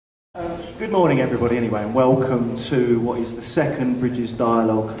Good morning everybody anyway, and welcome to what is the second Bridges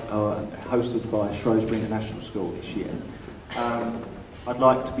Dialogue hosted by Shrewsbury International School this year. I'd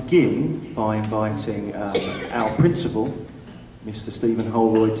like to begin by inviting our principal, Mr. Stephen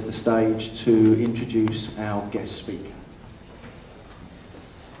Holroyd, to the stage to introduce our guest speaker.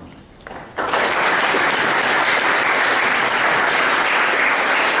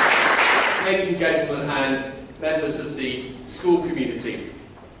 Ladies and gentlemen and members of the school community,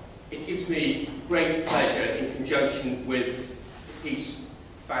 it gives me great pleasure, in conjunction with the Peace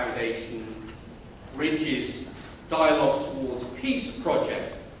Foundation Bridges Dialogues Towards Peace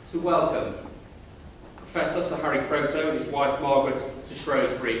project, to welcome Professor Sir Harry Kroto and his wife Margaret to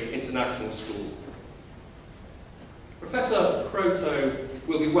Shrewsbury International School. Professor Kroto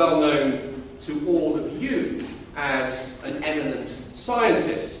will be well known to all of you as an eminent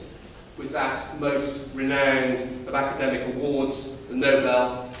scientist, with that most renowned of academic awards, the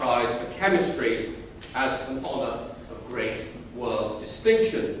Nobel Prize for Chemistry, as an honour of great world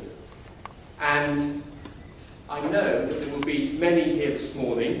distinction. And I know that there will be many here this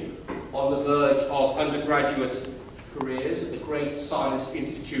morning on the verge of undergraduate careers at the great science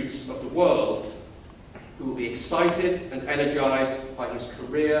institutes of the world, who will be excited and energised by his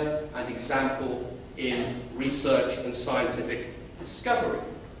career and example in research and scientific discovery.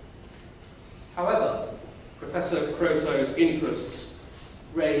 However, Professor Kroto's interests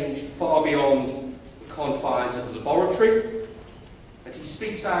range far beyond the confines of the laboratory, and he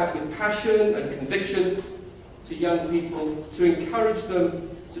speaks out with passion and conviction to young people to encourage them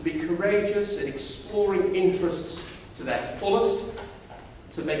to be courageous in exploring interests to their fullest,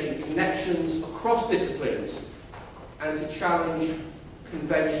 to making connections across disciplines, and to challenge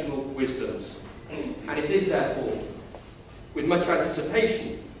conventional wisdoms. And it is therefore with much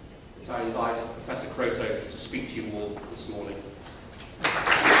anticipation that I invite Professor Kroto to speak to you all this morning.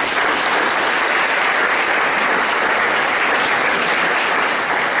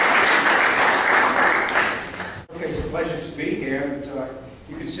 Okay, it's a pleasure to be here, and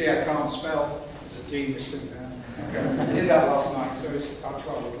you can see I can't spell. It's a genius. I did that last night, so it's about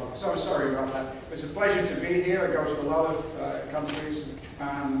 12 o'clock. So I'm sorry about that. It's a pleasure to be here. I go to a lot of countries,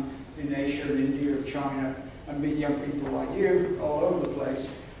 Japan, in Asia, in India, China, and meet young people like you all over the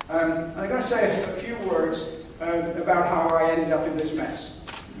place. I'm going to say a few words about how I ended up in this mess,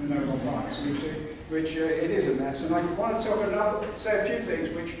 the Nobel Prize, which it is a mess. And I want to say a few things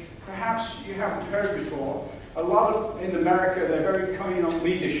which perhaps you haven't heard before. A lot of, in America, they're very keen on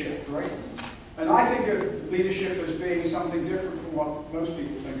leadership, right? And I think of leadership as being something different from what most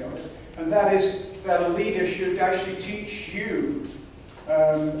people think of it. And that is that a leader should actually teach you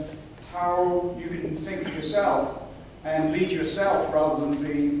how you can think for yourself and lead yourself rather than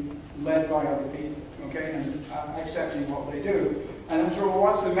being led by other people, okay, and accepting what they do. And after all,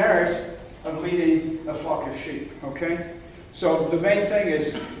 what's the merit of leading a flock of sheep, okay? So the main thing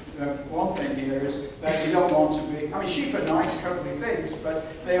is, one thing here is that you don't want to be, I mean, sheep are nice, cuddly things, but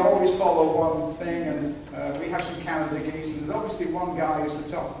they always follow one thing, and we have some Canada geese, and there's obviously one guy who's the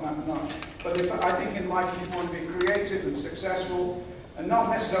top notch. But I think in life, if you want to be creative and successful, and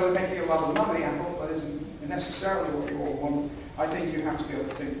not necessarily making a lot of money, I hope that isn't necessarily what you all want. I think you have to be able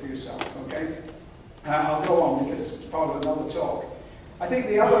to think for yourself, okay? I'll go on because it's part of another talk. I think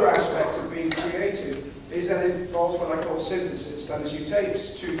the other aspect of being creative is that it involves what I call synthesis. That is, you take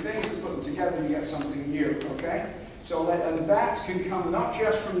two things and put them together and you get something new, okay? So that can come not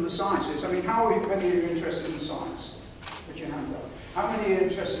just from the sciences. I mean, many of you are interested in science? Put your hands up. How many are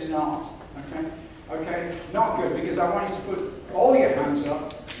interested in art? Okay? Okay, not good, because I want you to put all your hands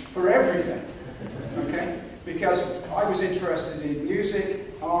up for everything. Okay? Because I was interested in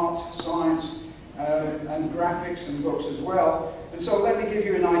music, art, science, and graphics and books as well. And so let me give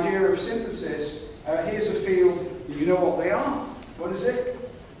you an idea of synthesis. Here's a field. You know what they are? What is it?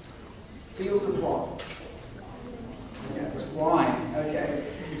 Field of what? Yeah, it's wine. Okay.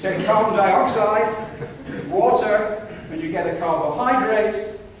 You take carbon dioxide, water, and you get a carbohydrate.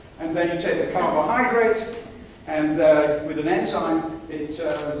 And then you take the carbohydrate, and with an enzyme, it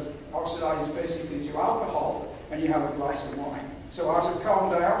oxidizes basically to alcohol, and you have a glass of wine. So out of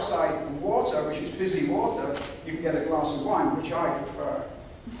carbon dioxide and water, which is fizzy water, you can get a glass of wine, which I prefer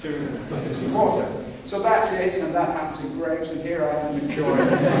to fizzy water. So that's it, and that happens in grapes, and here I am enjoying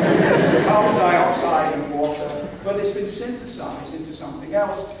carbon dioxide and water, but it's been synthesized into something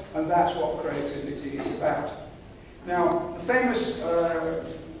else, and that's what creativity is about. Now, the famous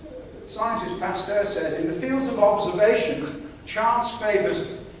scientist Pasteur said, in the fields of observation, chance favors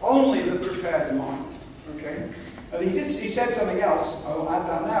only the prepared mind. Okay? And he said something else, I'll add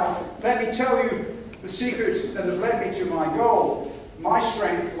that now. Let me tell you the secret that has led me to my goal. My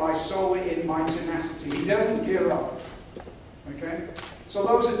strength lies solely in my tenacity. He doesn't give up. Okay? So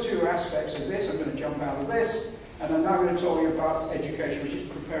those are two aspects of this. I'm going to jump out of this, and I'm now going to talk you about education, which is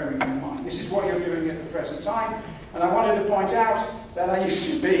preparing your mind. This is what you're doing at the present time. And I wanted to point out that I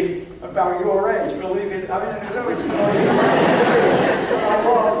used to be about your age, believe it. I mean, I know it's noisy. I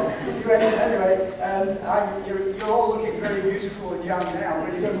was. Anyway, and you're all looking very beautiful and young now,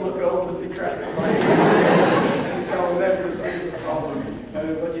 but you're going to look old and decrepit. And so that's a problem.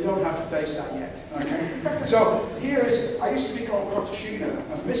 But you don't have to face that yet. Okay? So here is, I used to be called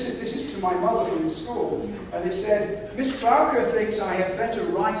Kroto, and this is to my mother from school, and it said, Miss Bowker thinks I had better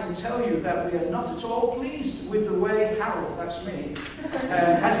write and tell you that we are not at all pleased with the way Harold, that's me,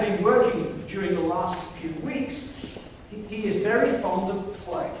 has been working during the last few weeks. He is very fond of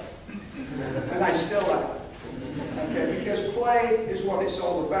play, and I still am. Okay, because play is what it's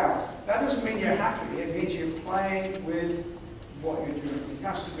all about. That doesn't mean you're happy, it means you're playing with what you're doing. It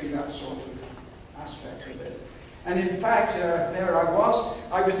has to be that sort of aspect of it. And in fact, there I was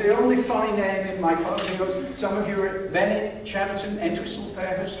the only funny name in my class. Some of you are Bennett, Cheverton, Entwistle,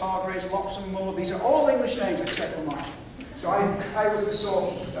 Fairhurst, Hargraves, Loxham, Moore. These are all English names except for mine. So I was the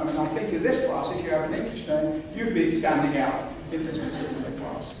sort of, I mean, I think in this class, if you have an English name, you'd be standing out in this particular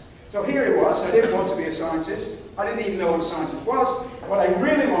class. So here it was. I didn't want to be a scientist. I didn't even know what a scientist was. What I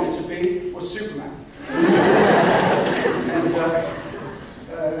really wanted to be was Superman. And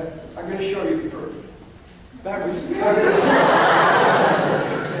I'm going to show you the proof. That was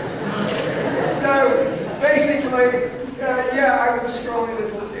so basically, yeah, I was a scrawny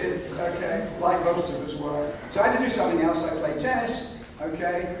little kid, okay, like most of us were. So I had to do something else. I played tennis,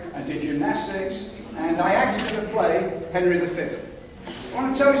 okay, I did gymnastics, and I acted in a play, Henry V. I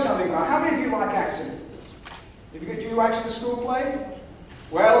want to tell you something about how many of you like acting? Do you act in a school play?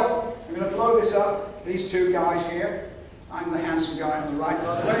 Well, I'm going to blow this up. These two guys here. I'm the handsome guy on the right,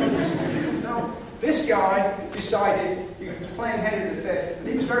 by the way. No. This guy decided he was playing Henry V, and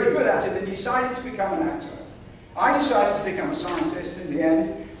he was very good at it, and he decided to become an actor. I decided to become a scientist in the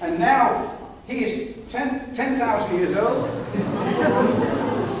end, and now he is 10,000 years old,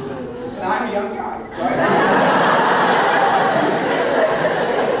 and I'm a young guy, right?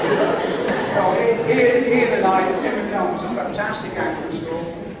 Him and Cal was a fantastic actor in school.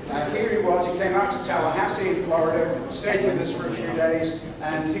 Here he was, he came out to Tallahassee in Florida, stayed with us for a few days,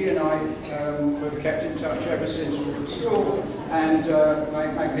 and he and I have kept in touch ever since we were at school. And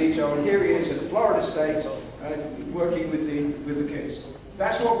Magneto, and here he is at Florida State, working with the kids.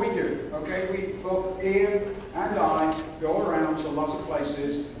 That's what we do, okay? We, both Ian and I, go around to lots of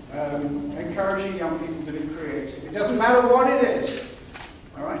places, encouraging young people to be creative. It doesn't matter what it is,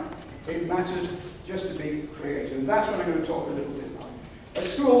 all right? It matters just to be creative. And that's what I'm going to talk a little bit about. At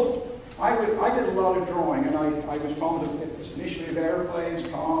school, I did a lot of drawing, and I was fond of it initially of airplanes,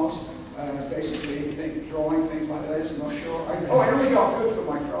 cars, basically drawing things like this, and I'm sure. I only got good for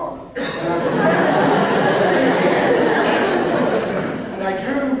my frog. And I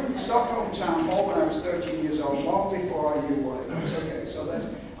drew Stockholm Town Hall when I was 13 years old, long before I knew what it was. Okay, so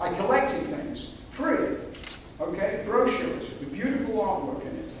I collected things, free, okay, brochures with beautiful artwork in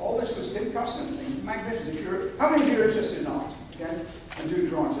it. All this didn't cost anything, magnificent. How many of you are interested in art? Okay? And do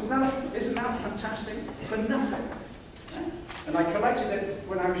drawings. Isn't that fantastic? For nothing. Okay? And I collected it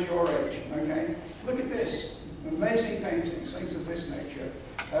when I was your age. Okay? Look at this. Amazing paintings, things of this nature.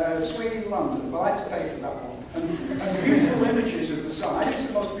 Swinging London. Well, I had to pay for that one. And beautiful images of the sun. I think it's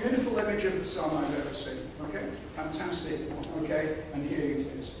the most beautiful image of the sun I've ever seen. Okay? Fantastic. Okay? And here it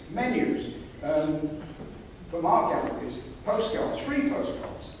is. Menus. From art galleries. Postcards. Free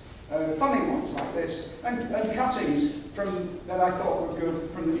postcards. Funny ones like this. And cuttings that I thought were good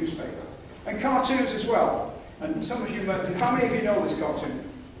from the newspaper. And cartoons as well. And some of you, how many of you know this cartoon?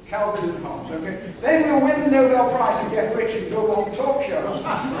 Calvin and Hobbes, okay? Then we'll win the Nobel Prize and get rich and go on talk shows,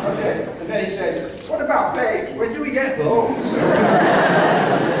 okay? And then he says, what about babes? When do we get those?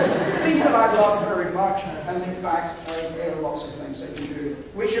 Things that I love very much, and in fact, there are lots of things that you do,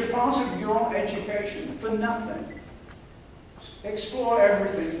 which are part of your education for nothing. Explore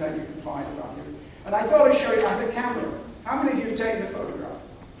everything that you can find about you. And I thought I'd show you, I have a camera. How many of you have taken a photograph?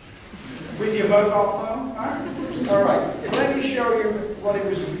 With your mobile phone? All right. Let me show you what it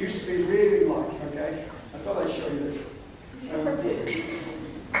used to be really like, okay? I thought I'd show you this. In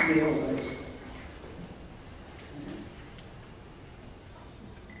the old days.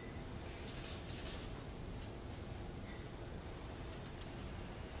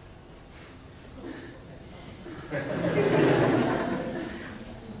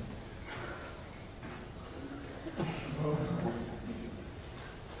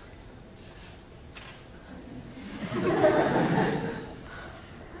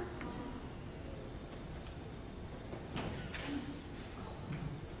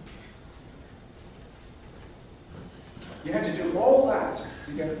 You had to do all that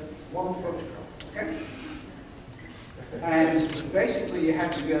to get one photograph, okay? And basically you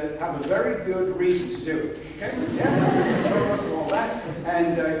had to have a very good reason to do it, okay? Yeah, photos and all that.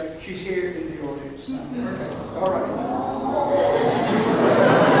 And she's here in the audience now. Okay, all right.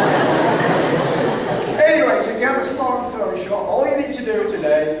 Anyway, to get a long story short, all you need to do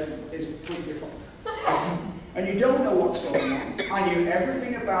today is tweak your phone. And you don't know what's going on. I knew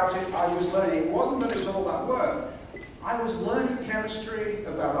everything about it. I was learning. It wasn't that it was all that work. I was learning chemistry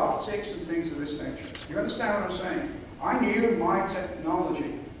about optics and things of this nature. You understand what I'm saying? I knew my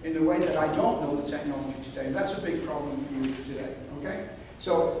technology in the way that I don't know the technology today. That's a big problem for you today, okay?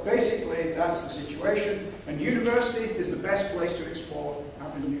 So basically, that's the situation. And university is the best place to explore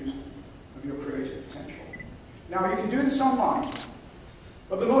avenues of your creative potential. Now, you can do this online.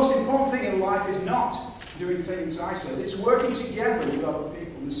 But the most important thing in life is not doing things isolated. It's working together with other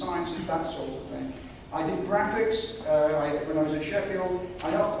people. The sciences, that sort of thing. I did graphics when I was at Sheffield.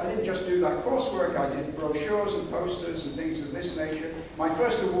 I didn't just do that coursework. I did brochures and posters and things of this nature. My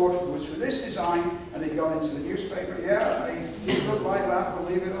first award was for this design, and it got into the newspaper. Yeah, I did look like that,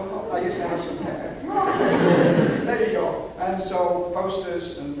 believe it or not. I used to have some hair. There you go. And so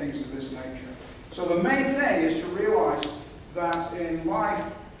posters and things of this nature. So the main thing is to realize that in life,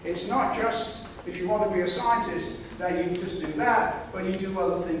 it's not just, if you want to be a scientist, that you just do that, but you do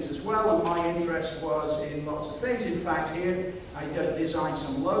other things as well, and my interest was in lots of things. In fact, here, I designed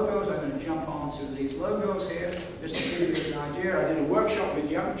some logos. I'm going to jump onto these logos here, just to give you an idea. I did a workshop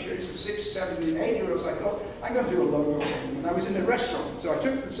with young children, 6, 7, and 8-year-olds. I thought, I'm going to do a logo for them. And I was in a restaurant, so I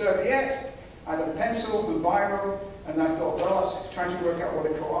took the serviette, I had a pencil, the biro, and I thought, well, I was trying to work out what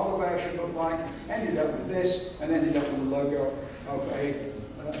a koala bear should look like, ended up with this, and ended up with a logo of a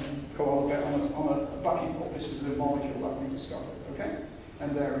koala bear on a bucky pulp. This is the molecule that we discovered, okay?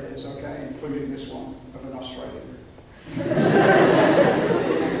 And there it is, okay, including this one of an Australian.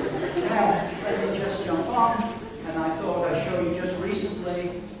 Now, let me just jump on, and I thought I'd show you just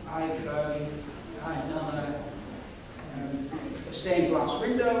recently, I've done a stained glass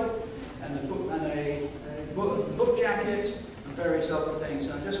window, and a book jacket, and various other things.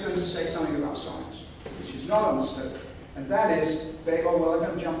 And I'm just going to say something about science, which is not understood. And that is, oh, well, I'm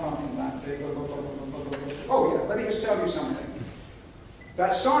going to jump on from that. Oh, yeah, let me just tell you something.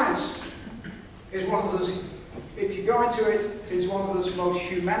 That science is one of those, if you go into it, is one of those most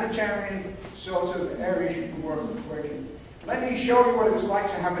humanitarian sort of areas you can work in. Let me show you what it was like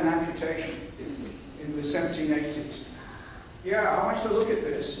to have an amputation in the 1780s. Yeah, I want you to look at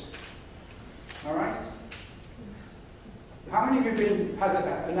this. All right? How many of you had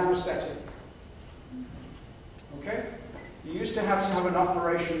an anesthetic? Okay? You used to have an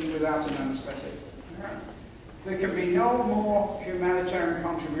operation without an anesthetic. Right? There can be no more humanitarian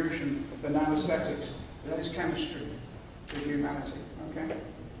contribution than anesthetics. That is chemistry to humanity. Okay?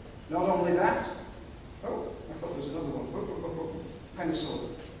 Not only that, oh, I thought there was another one. Penicillin.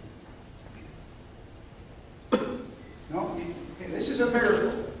 No, this is a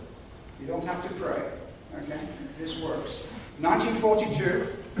miracle. You don't have to pray. Okay? This works. 1942,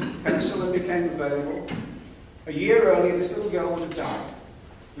 penicillin became available. A year earlier, this little girl would have died.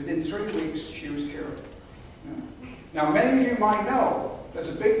 Within 3 weeks, she was cured. Yeah. Now, many of you might know there's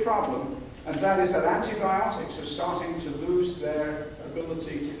a big problem, and that is that antibiotics are starting to lose their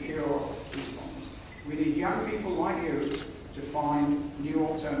ability to cure these problems. We need young people like you to find new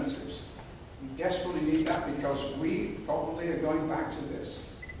alternatives. We desperately need that because we probably are going back to this.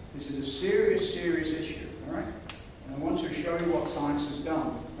 This is a serious, serious issue, all right? And I want to show you what science has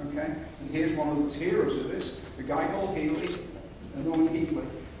done, okay? And here's one of the heroes of this, the guy called Norman Heatley.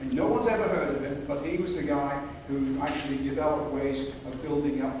 And no one's ever heard of him, but he was the guy who actually developed ways of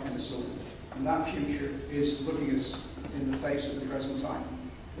building up penicillin. And that future is looking us in the face of the present time.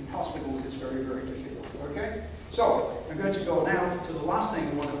 In hospitals, it's very, very difficult, okay? So, I'm going to go now to the last thing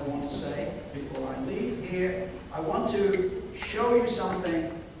I want to say before I leave here. I want to show you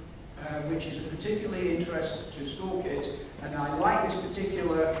something which is of particular interest to school kids, and I like this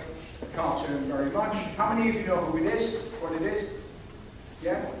particular cartoon very much. How many of you know who it is? What it is?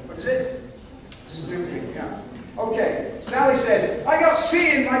 Yeah? What is it? Snoopy, yeah. Okay, Sally says, I got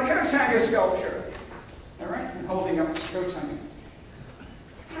C in my coat hanger sculpture. All right, and holding up this coat hanger.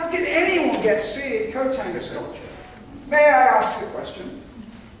 How can anyone get C in coat hanger sculpture? May I ask the question?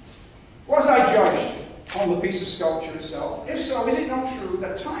 Was I judged on the piece of sculpture itself? If so, is it not true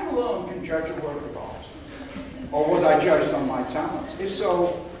that time alone can judge a work of art? Or was I judged on my talent? If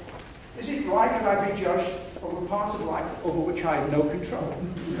so, is it right that I be judged over parts of life over which I have no control?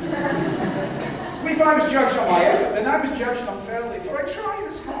 If I was judged on my effort, then I was judged unfairly, for I tried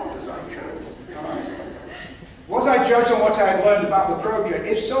as hard as I could. All right? Was I judged on what I had learned about the project?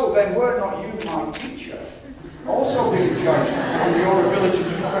 If so, then were not you, my teacher, also being judged on your ability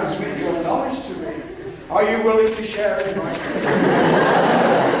to transmit your knowledge to me? Are you willing to share in my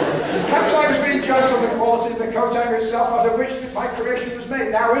Perhaps I was being judged on the quality of the coat hanger itself out of which my creation was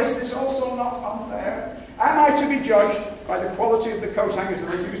made. Now, is this also not unfair? Am I to be judged by the quality of the coat hangers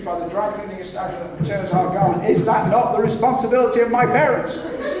that are used by the dry cleaning establishment that returns our garment? Is that not the responsibility of my parents?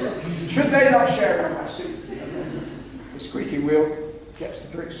 Should they not share in my seat? The squeaky wheel gets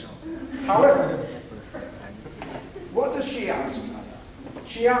the grease. However, what does she ask?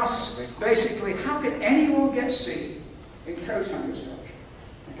 She asks, basically, how can anyone get C in coat hanger sculpture?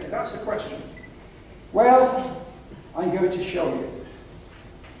 Okay, that's the question. Well, I'm going to show you.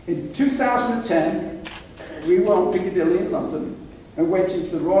 In 2010, we were on Piccadilly in London and went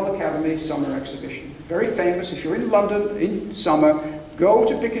into the Royal Academy Summer Exhibition. Very famous. If you're in London in summer, go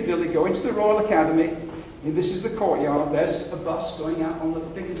to Piccadilly, go into the Royal Academy. And this is the courtyard. There's a bus going out on the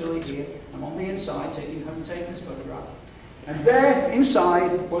Piccadilly here. I'm on the inside taking this photograph. And there,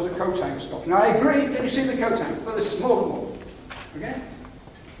 inside, was a coat hanger sculpture. Now, I agree, can you see the coat hanger? But there's smaller one. Okay?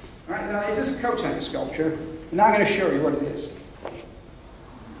 All right, now it is a coat hanger sculpture. And now I'm going to show you what it is.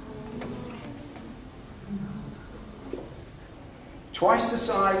 Twice the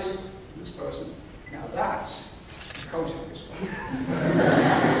size of this person. Now that's a coat hanger sculpture.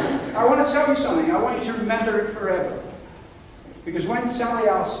 I want to tell you something. I want you to remember it forever. Because when Sally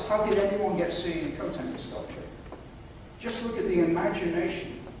asks, how did anyone get C in a coat hanger sculpture? Just look at the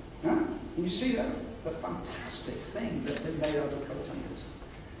imagination. Huh? And you see that? The fantastic thing that they made out of coat hangers.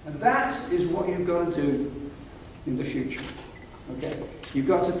 And that is what you've got to do in the future. Okay? You've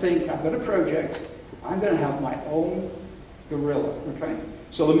got to think, I've got a project, I'm going to have my own gorilla. Okay?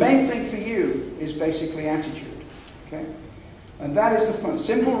 So the main thing for you is basically attitude. Okay? And that is the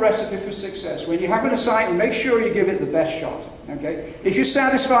simple recipe for success. When you have an assignment, make sure you give it the best shot. Okay? If you're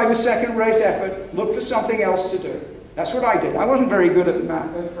satisfied with second-rate effort, look for something else to do. That's what I did. I wasn't very good at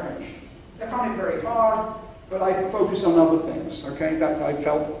math and French. I found it very hard, but I focused on other things, okay, that I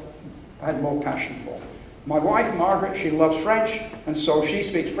felt I had more passion for. My wife, Margaret, she loves French, and so she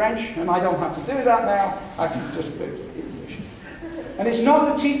speaks French, and I don't have to do that now. I can just speak English. And it's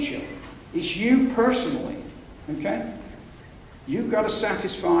not the teacher. It's you personally, okay? You've got to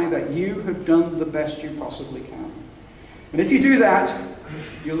satisfy that you have done the best you possibly can. And if you do that,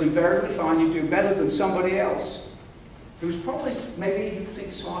 you'll invariably find you do better than somebody else who's probably maybe you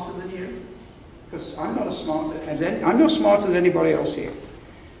think smarter than you. Because I'm not smarter than anybody else here.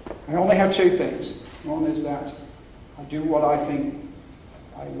 I only have two things. One is that I do what I think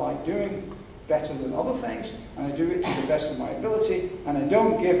I like doing better than other things, and I do it to the best of my ability, and I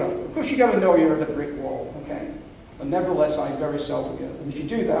don't give up. Of course, you've got to know you're at a brick wall, okay? But nevertheless, I very seldom give up. And if you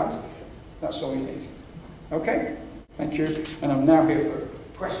do that, that's all you need. Okay? Thank you. And I'm now here for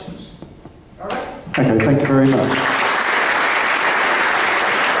questions. All right? Okay, thank you very much.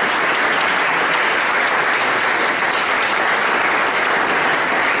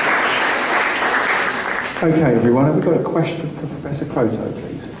 Okay, everyone, have we got a question for Professor Kroto,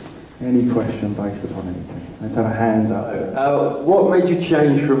 please? Any question based upon anything? Let's have a hand up. What made you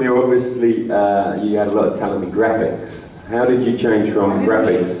change from your, obviously, you had a lot of talent in graphics. How did you change from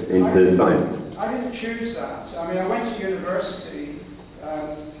graphics into science? I didn't choose that. I mean, I went to university,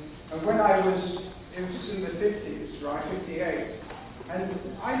 and when I was, it was just in the 50s, right, 58, and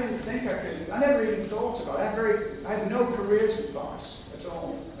I didn't think I could, I never even thought about it. I had no careers advice at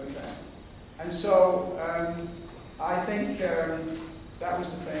all, okay? And so I think that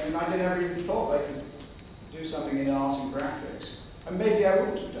was the thing, and I never even thought I could do something in art and graphics. And maybe I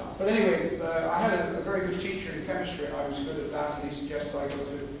wouldn't have done. But anyway, I had a very good teacher in chemistry. I was good at that, and he suggested I go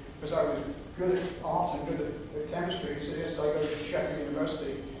to, because I was good at art and good at chemistry, he suggested I go to Sheffield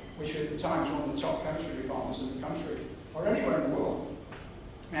University, which at the time was one of the top chemistry departments in the country, or anywhere in the world.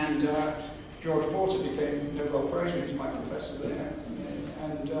 And George Porter became Nobel Prize, he was my professor there.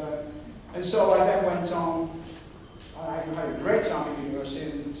 And so I then went on. I had a great time at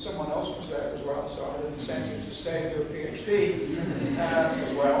university, and someone else was there as well, so I had an incentive to stay and do a PhD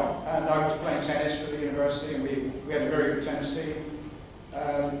as well. And I was playing tennis for the university, and we had a very good tennis team.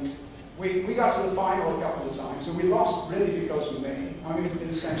 We got to the final a couple of times, and we lost really because of me. I mean, in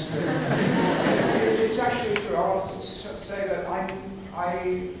the sense that it's actually true. I'll say that I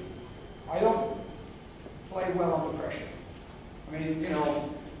don't play well under pressure. I mean, you know,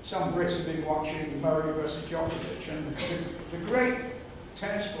 some Brits have been watching Murray versus Djokovic, and the great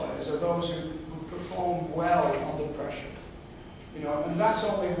tennis players are those who perform well under pressure. You know, and that's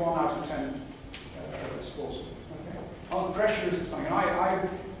only 1 out of 10 sportsmen. Okay? Under pressure is the thing.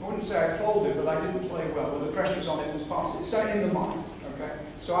 I wouldn't say I folded, but I didn't play well. But the pressures on it was part of it. So in the mind, okay.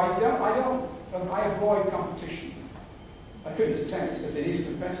 So I avoid competition. I couldn't attend because it is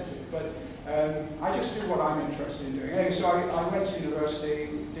competitive, but I just do what I'm interested in doing. Anyway, so I went to university,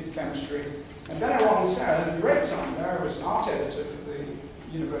 did chemistry, and then I wanted to say I had a great time there. I was an art editor for the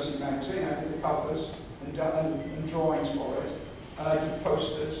university magazine. I did the covers and drawings for it, and I did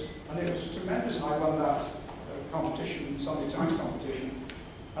posters, and it was tremendous. And I won that competition, Sunday Times competition.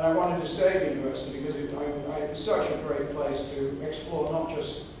 And I wanted to stay at university because it was such a great place to explore not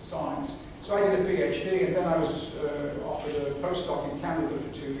just science. So I did a PhD, and then I was offered a postdoc in Canada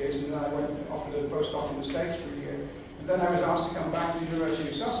for 2 years, and then I went and offered a postdoc in the States for a year. And then I was asked to come back to the University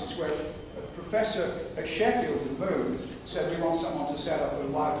of Sussex, where a professor at Sheffield had moved, said, we want someone to set up a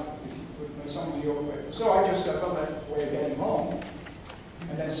lab with some of your papers. So I just said, well, that's the way of getting home,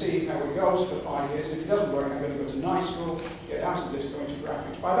 and then see how it goes for 5 years. If it doesn't work, I'm going to go to night school, get out of this, go into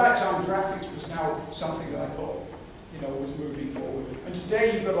graphics. By that time, graphics was now something that I thought, was moving forward. And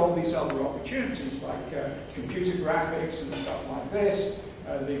today you've got all these other opportunities like computer graphics and stuff like this.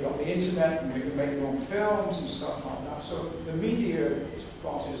 They've got the internet, and you can make your own films and stuff like that. So the media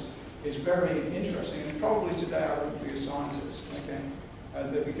part is very interesting, and probably today I wouldn't be a scientist, okay?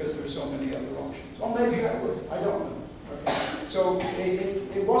 Because there are so many other options. Or maybe I would, I don't know. Okay? So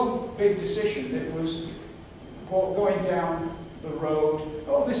it wasn't a big decision, it was going down the road.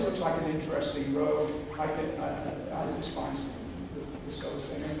 Oh, this looks like an interesting road. I just find this sort of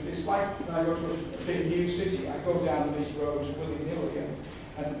thing. And it's like when I go to a big new city, I go down these roads willy-nilly,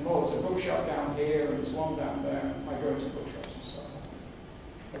 and well, there's a bookshop down here, and there's one down there, and I go into bookshops and stuff.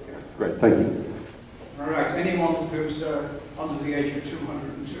 Okay. Great, thank you. All right, anyone who's under the age of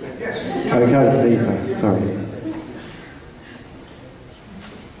 202? Yes. Okay, Peter, sorry.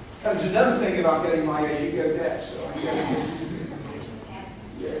 And there's another thing about getting my age, you go deaf, so I get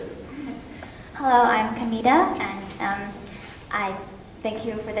Hello, I'm Kamita, and I thank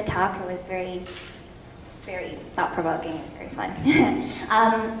you for the talk. It was very, very thought-provoking, very fun.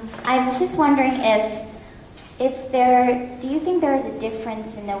 I was just wondering do you think there is a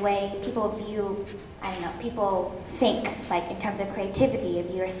difference in the way people view, people think, like in terms of creativity, if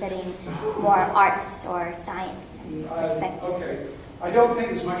you're studying more arts or science perspective? Okay, I don't think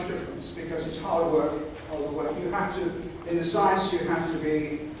there's much difference because it's hard work all the way. You have to, in the science, you have to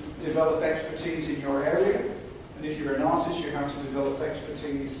develop expertise in your area, and if you're an artist, you have to develop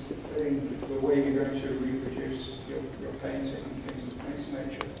expertise in the way you're going to reproduce your painting and things of this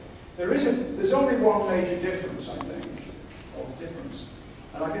nature. There's only one major difference, I think, or difference,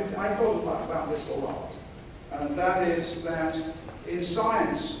 and I thought about this a lot, and that is that in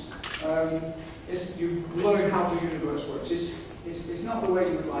science, you learn how the universe works. It's not the way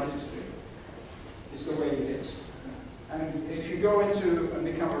you would like it to be. It's the way it is. And if you go into and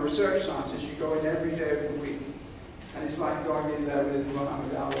become a research scientist, you go in every day of the week. And it's like going in there with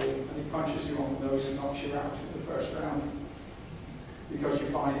Muhammad Ali, and he punches you on the nose and knocks you out in the first round because you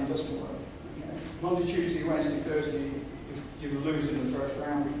find it doesn't work. Okay? Monday, Tuesday, Wednesday, Thursday, you lose in the first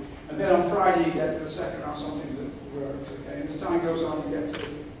round. And then on Friday, you get to the second round, something that works. Okay? And as time goes on, you get to the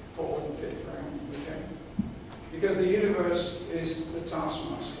fourth and fifth round. Okay? Because the universe is the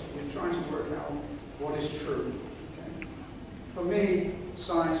taskmaster. You're trying to work out what is true. For me,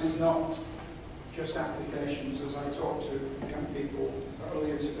 science is not just applications, as I talked to young people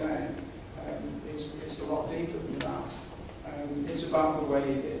earlier today. It's a lot deeper than that. It's about the way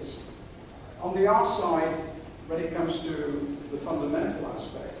it is. On the art side, when it comes to the fundamental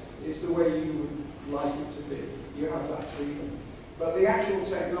aspect, it's the way you would like it to be. You have that freedom. But the actual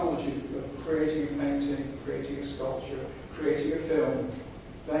technology of creating a painting, creating a sculpture, creating a film,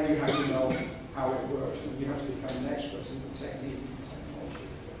 then you have to know how it works, and you have to become an expert in the technique and technology.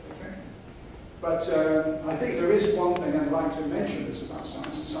 Okay? But I think there is one thing I'd like to mention this about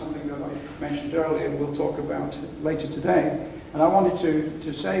science. It's something that I mentioned earlier and we'll talk about later today. And I wanted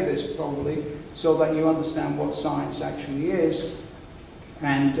to say this probably so that you understand what science actually is.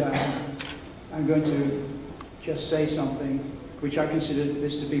 And I'm going to just say something which I consider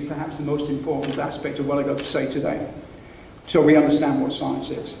this to be perhaps the most important aspect of what I've got to say today, so we understand what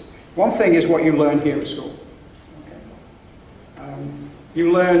science is. One thing is what you learn here at school. Okay.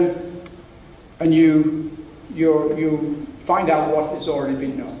 You learn and you find out what has already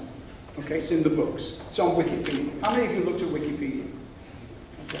been known. Okay, it's in the books. It's on Wikipedia. How many of you looked at Wikipedia?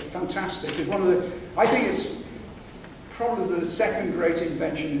 Okay, fantastic. It's one of the, I think it's probably the second great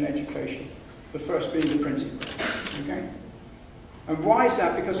invention in education. The first being the printing press. Okay? And why is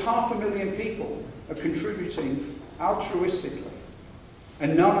that? Because 500,000 people are contributing altruistically,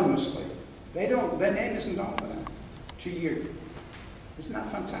 anonymously. Their name isn't on there to you. Isn't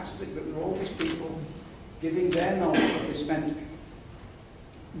that fantastic that there are all these people giving their knowledge that they spent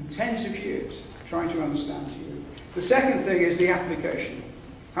tens of years trying to understand to you? The second thing is the application.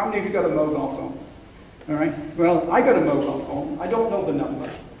 How many of you got a mobile phone? All right. Well, I got a mobile phone. I don't know the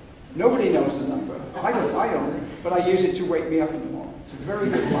number. Nobody knows the number. I don't, but I use it to wake me up in the morning. It's a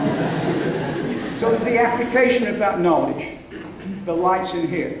very good one. So there's the application of that knowledge. The lights in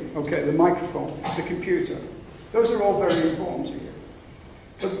here, okay, the microphone, the computer. Those are all very important to you.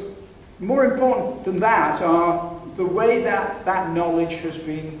 But more important than that are the way that that knowledge has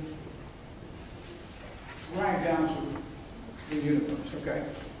been dragged down to the universe, okay?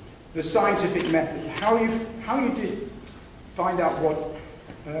 The scientific method, how you did find out what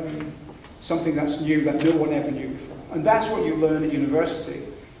something that's new that no one ever knew before. And that's what you learn at university.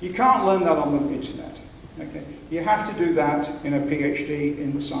 You can't learn that on the internet. Okay? You have to do that in a PhD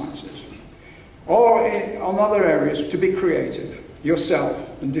in the sciences. Or on other areas, to be creative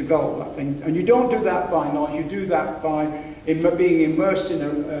yourself and develop that thing. And you don't do that by knowledge, you do that by being immersed in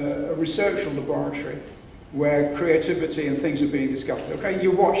a research laboratory where creativity and things are being discovered. Okay?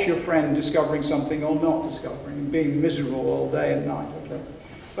 You watch your friend discovering something or not discovering, and being miserable all day and night. Okay?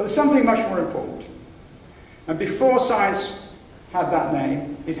 But there's something much more important. And before science had that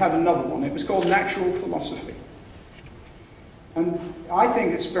name, it had another one. It was called natural philosophy. And I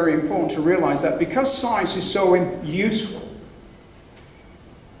think it's very important to realize that because science is so useful,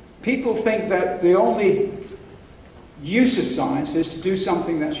 people think that the only use of science is to do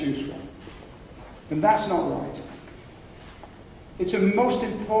something that's useful. And that's not right. It's a most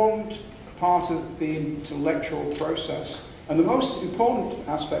important part of the intellectual process. And the most important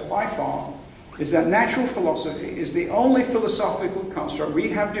aspect by far is that natural philosophy is the only philosophical construct we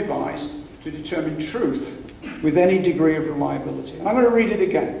have devised to determine truth with any degree of reliability. And I'm going to read it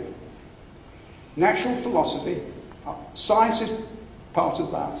again. Natural philosophy, science is part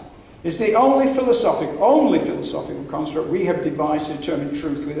of that, is the only philosophical construct we have devised to determine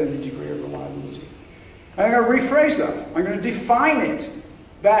truth with any degree of reliability. And I'm going to rephrase that. I'm going to define it,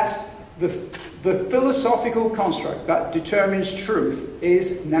 that the philosophical construct that determines truth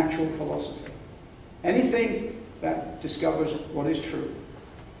is natural philosophy. Anything that discovers what is true.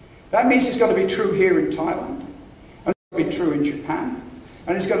 That means it's got to be true here in Thailand, and it's got to be true in Japan,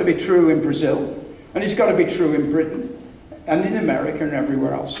 and it's got to be true in Brazil, and it's got to be true in Britain, and in America and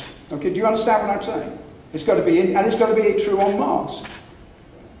everywhere else. Okay, do you understand what I'm saying? It's got to be and it's got to be true on Mars,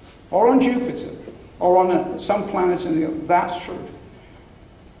 or on Jupiter, or on some planet in the other. That's true.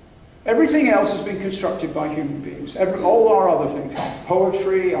 Everything else has been constructed by human beings. All our other things, our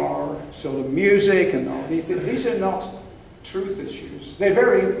poetry, our sort of music, and all these things, these are not truth issues. They're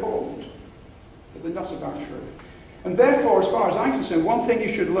very important, but they're not about truth. And therefore, as far as I'm concerned, one thing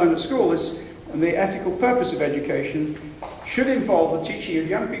you should learn at school is, and the ethical purpose of education should involve the teaching of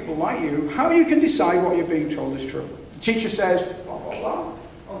young people like you how you can decide what you're being told is true. The teacher says, blah, blah, blah.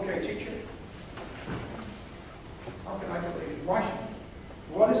 Okay, teacher. How can I believe it? Why?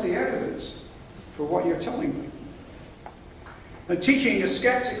 What is the evidence for what you're telling me? And teaching a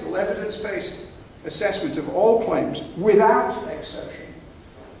skeptical, evidence-based assessment of all claims, without exception,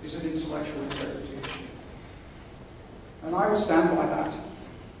 is an intellectual integrity issue. And I will stand by that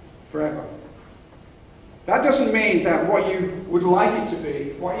forever. That doesn't mean that what you would like it to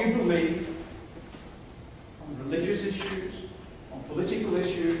be, what you believe on religious issues, on political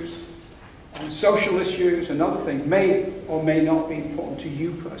issues, on social issues and other things may or may not be important to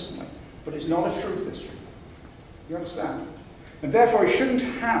you personally, but it's not a truth issue. You understand? And therefore it shouldn't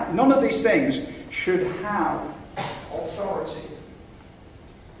have, none of these things should have authority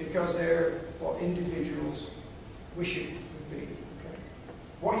because they're what individuals wish it would be. Okay?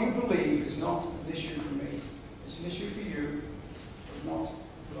 What you believe is not an issue for me. It's an issue for you, but not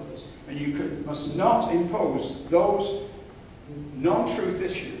for others. And you must not impose those non-truth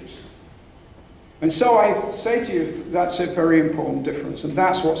issues. And so I say to you, that's a very important difference, and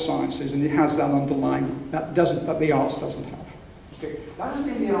that's what science is, and it has that underlying, that the arts doesn't have. Okay? That doesn't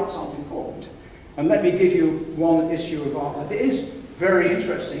mean the arts aren't important. And let me give you one issue of art that is very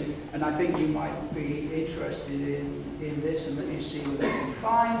interesting, and I think you might be interested in this, and let me see whether I can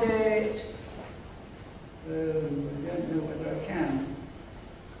find it. I don't know whether I can.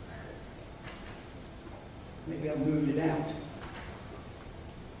 Maybe I've moved it out.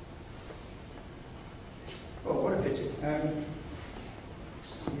 Oh, what a pity.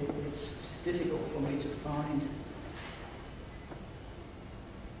 It's difficult for me to find.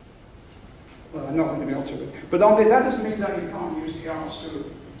 Well, I'm not going to be able to. But that doesn't mean that you can't use the arts to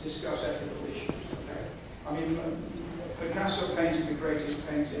discuss ethical issues. Okay? I mean, Picasso painted the greatest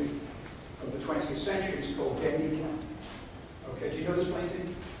painting of the 20th century. It's called Guernica. Okay, do you know this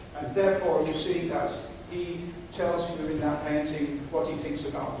painting? And therefore you see that he tells you in that painting what he thinks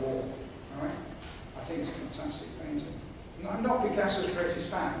about war. All right? I think it's a fantastic painting. I'm not Picasso's greatest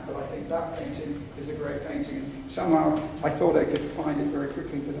fan, but I think that painting is a great painting. And somehow I thought I could find it very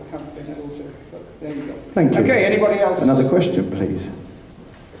quickly, but I haven't been able to. But there you go. Thank you. Okay, anybody else? Another question, please.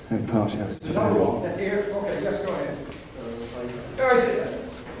 And pass it. Another one. Here? Okay, yes, go ahead. Where is it?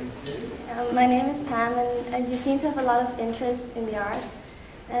 My name is Pam, and you seem to have a lot of interest in the arts.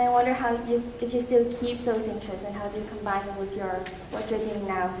 And I wonder if you still keep those interests, and how do you combine them with what you're doing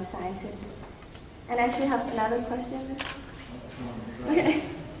now as a scientist? And I actually have another question. Okay.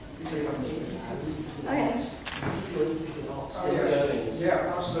 Okay.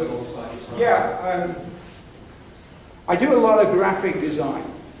 Yeah, absolutely. Yeah, I do a lot of graphic design.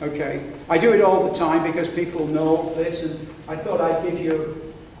 Okay, I do it all the time because people know this, and I thought I'd give you.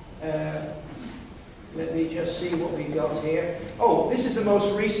 Let me just see what we got here. Oh, this is the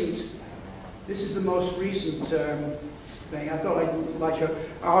most recent. This is the most recent thing. I thought I'd like to.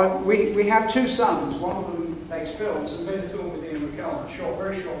 We have two sons. One of them makes films and made a film with Ian McKellen, a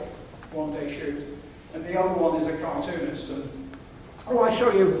very short one-day shoot, and the other one is a cartoonist. And I'll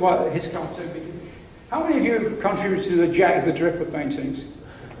show you what his cartoon. How many of you contributed to the Jack the Dripper paintings?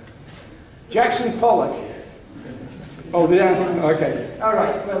 Jackson Pollock. Oh, the answer. Okay. All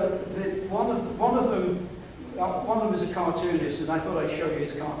right. Well, one of them is a cartoonist, and I thought I'd show you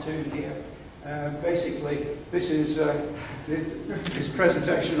his cartoon here. Basically, this is his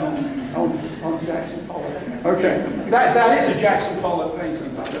presentation on Jackson Pollock. Okay, that is a Jackson Pollock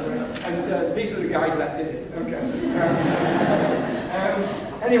painting, by the way, and these are the guys that did it. Okay.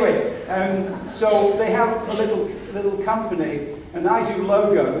 Anyway, so they have a little company, and I do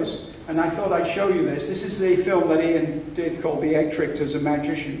logos. And I thought I'd show you this. This is the film that Ian did called The Egg Tricked as a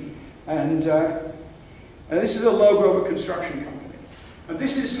Magician. And this is a logo of a construction company. And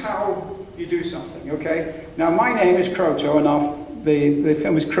this is how you do something, okay? Now, my name is Kroto, and the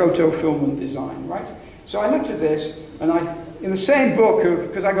film is Kroto Film and Design, right? So I looked at this, and in the same book,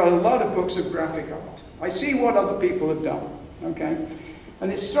 because I got a lot of books of graphic art, I see what other people have done, okay?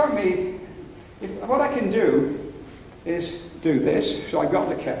 And it struck me, what I can do is do this. So I got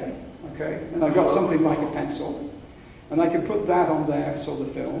the K. Okay, and I've got something like a pencil, and I can put that on there, so the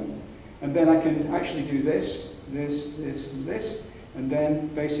film, and then I can actually do this, and this, and then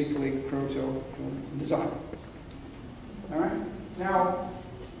basically Kroto design. All right. Now,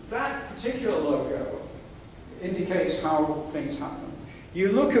 that particular logo indicates how things happen. You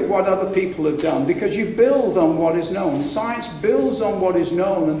look at what other people have done because you build on what is known. Science builds on what is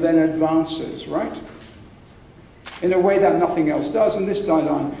known and then advances, right? In a way that nothing else does, and this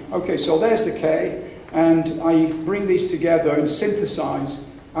diagram. Okay, so there's the K, and I bring these together and synthesize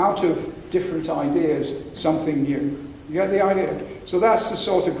out of different ideas something new. You get the idea? So that's the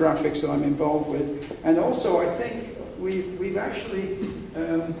sort of graphics that I'm involved with. And also, I think we've actually,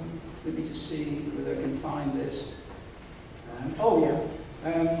 let me just see whether I can find this.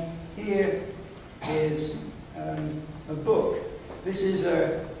 Here is a book. This is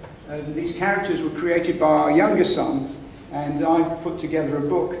these characters were created by our younger son, and I put together a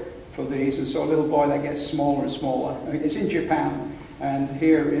book for these, and so a little boy that gets smaller and smaller. I mean, it's in Japan, and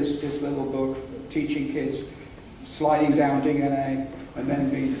here is this little book teaching kids sliding down DNA and then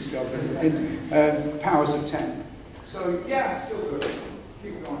being discovered, and powers of 10. So yeah, still good.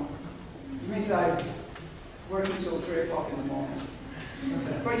 Keep going. It means I work until 3 o'clock in the morning.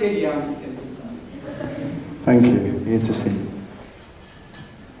 But you're young, you can do that. Thank you. Here to see.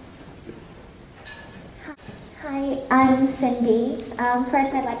 Hi, I'm Cindy.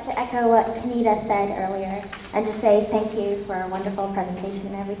 First, I'd like to echo what Kanita said earlier and just say thank you for a wonderful presentation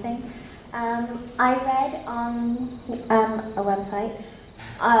and everything. I read on a website,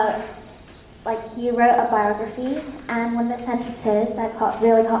 like you wrote a biography, and one of the sentences that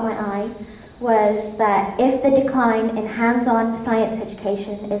really caught my eye was that if the decline in hands-on science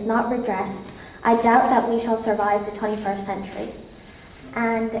education is not redressed, I doubt that we shall survive the 21st century.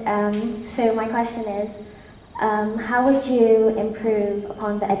 And so my question is, how would you improve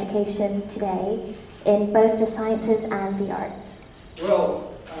upon the education today in both the sciences and the arts? Well,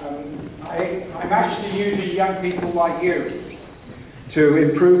 I'm actually using young people like you to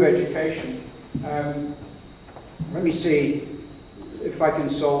improve education. Let me see if I can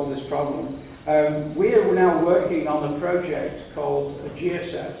solve this problem. We are now working on a project called a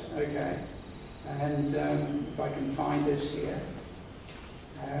GeoSet, okay? And if I can find this here.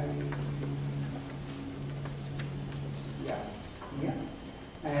 Yeah.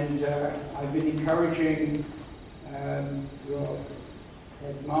 And I've been encouraging your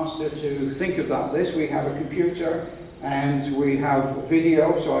headmaster to think about this. We have a computer and we have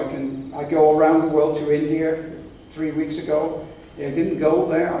video, so I go around the world to India 3 weeks ago. I didn't go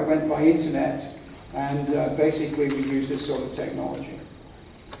there, I went by internet, and basically we use this sort of technology.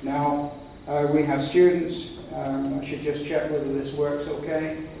 Now, we have students, I should just check whether this works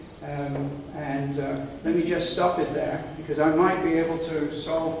okay, let me just stop it there, because I might be able to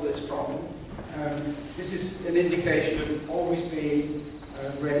solve this problem. This is an indication of always being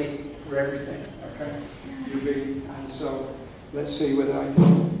ready for everything, okay? And so, let's see whether I can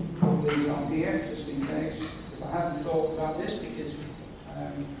put these on here, just in case, because I haven't thought about this, because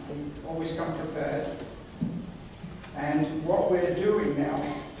I always come prepared. And what we're doing now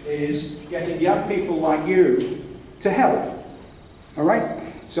is getting young people like you to help, all right?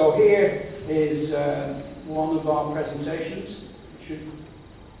 So here is one of our presentations. Here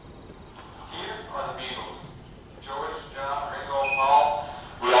are the Beatles. George, John, Ringo, Paul.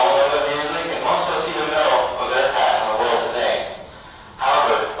 We all know their music, and most of us even know of their impact on the world today.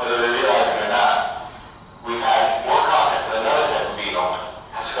 However, whether we realize it or not, we've had more contact with another type of beetle,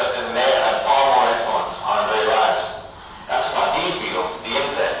 and they have far more influence on our daily lives. And I'm talking about these beetles, the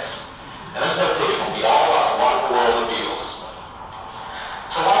insects. And this presentation will be all about the wonderful world of beetles.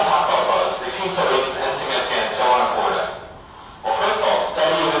 So why talk about bugs? They seem so insignificant and so unimportant. Well, first of all, the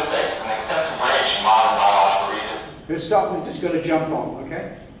study of insects is an extensive branch in modern biological research. We're going to stop and just going to jump on,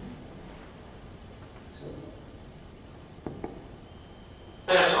 okay?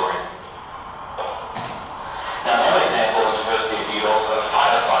 Predatory. Now, another example of the diversity of beetles are the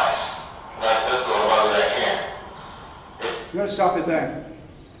fireflies, like this little bug right here. I'm going to stop it there.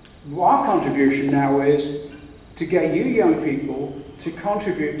 Our contribution now is to get you young people to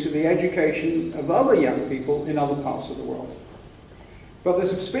contribute to the education of other young people in other parts of the world. But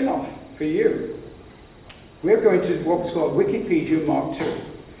there's a spin-off for you. We're going to what's called Wikipedia Mark II.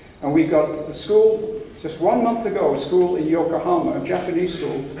 And we got a school, just 1 month ago, a school in Yokohama, a Japanese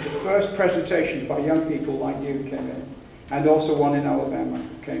school, the first presentation by young people like you came in. And also one in Alabama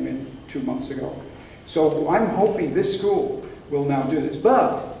came in 2 months ago. So I'm hoping this school will now do this.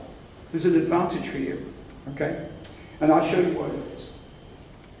 But there's an advantage for you, okay? And I'll show you what it is.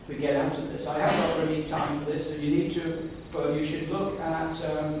 To get out of this. I haven't got really time for this, so you need to, but you should look at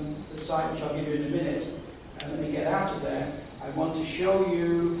the site, which I'll give you in a minute. And let me get out of there. I want to show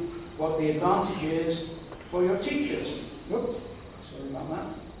you what the advantage is for your teachers. Whoops, sorry about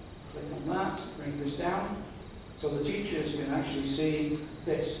that. Click on that, bring this down. So the teachers can actually see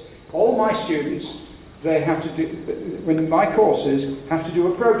this. All my students, they have to do, when my courses, have to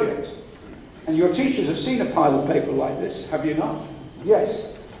do a project. And your teachers have seen a pile of paper like this, have you not?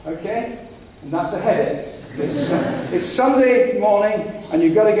 Yes. Okay? And that's a headache. It's Sunday morning, and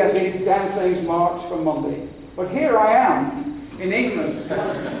you've got to get these damn things marked for Monday. But here I am, in England,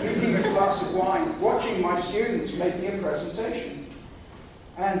 drinking a glass of wine, watching my students making a presentation.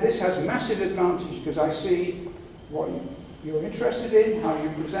 And this has massive advantage, because I see what you're interested in, how you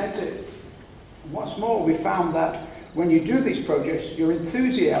present it. And what's more, we found that when you do these projects, your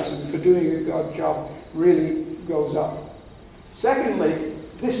enthusiasm for doing a good job really goes up. Secondly,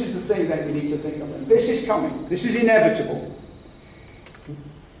 this is the thing that we need to think of. And this is coming. This is inevitable.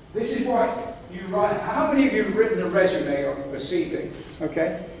 This is what you write. How many of you have written a resume or a CV?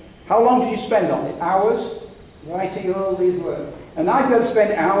 Okay? How long did you spend on it? Hours? Writing all these words. And I've got to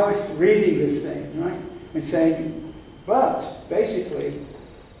spend hours reading this thing, right? And saying, but basically,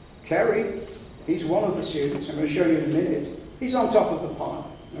 Kerry, he's one of the students, I'm going to show you in a minute, he's on top of the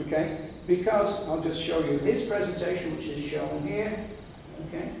pile, okay? Because I'll just show you his presentation, which is shown here,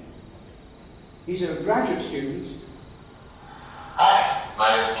 okay? He's a graduate student. Hi,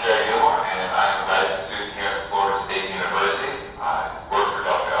 my name is Kerry Gilmore, and I'm a graduate student here at Florida State University. I work for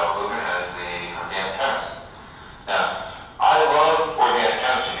Dr. Al as an organic chemist. Now, I love organic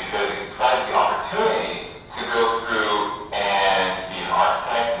chemistry because it provides the opportunity to go through and be an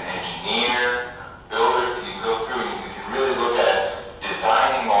architect, an engineer, builder. You can go through and we can really look at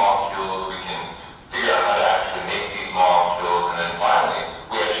designing molecules. We can figure out how to actually make these molecules, and then finally,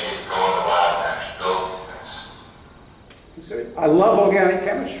 we actually get to go in the lab and actually build these things. So I love organic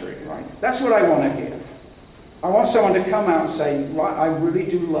chemistry, right? That's what I want to hear. I want someone to come out and say, right, I really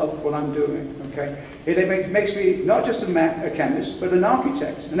do love what I'm doing, okay? It makes me not just a chemist, but an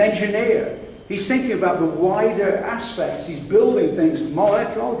architect, an engineer. He's thinking about the wider aspects. He's building things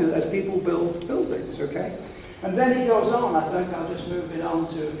molecularly as people build buildings, okay? And then he goes on. I think I'll just move it on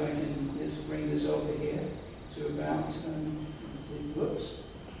to, if I can just bring this over here, to about, let's see, whoops.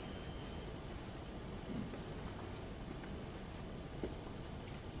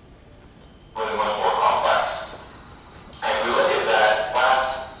 Really much more complex. And if we look at that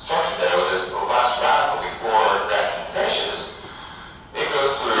last structure there, or the last radical before reaction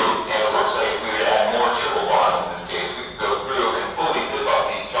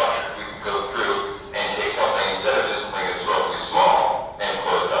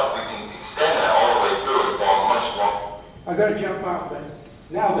I'm going to jump out there.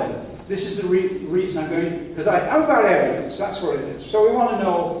 Now then, this is the reason I'm going to, because I'm about evidence, that's what it is. So we want to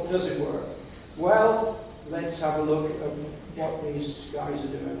know, does it work? Well, let's have a look at what these guys are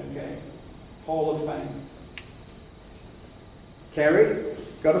doing, okay? Hall of Fame. Kerry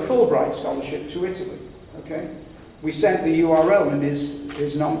got a Fulbright scholarship to Italy, okay? We sent the URL in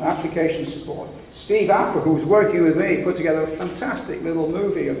his application support. Steve Apper, who was working with me, put together a fantastic little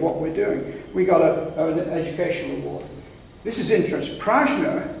movie of what we're doing. We got an educational award. This is interesting.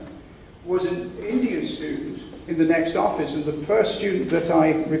 Prajna was an Indian student in the next office, and the first student that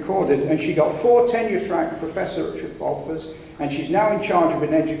I recorded, and she got 4 tenure-track professorship offers, and she's now in charge of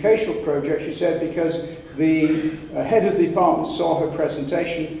an educational project, she said, because the head of the department saw her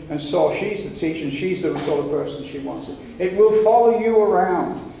presentation and saw she's the teacher and she's the sort of person she wants. It will follow you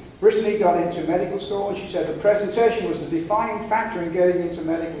around. Brittany got into medical school, and she said the presentation was the defining factor in getting into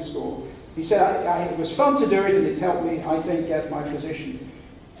medical school. He said, it was fun to do it, and it helped me, I think, get my position.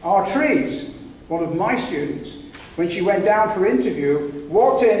 Artrees, one of my students, when she went down for interview,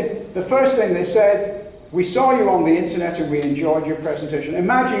 walked in, the first thing they said, we saw you on the internet and we enjoyed your presentation.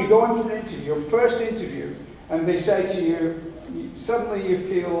 Imagine you go in for an interview, your first interview, and they say to you, suddenly you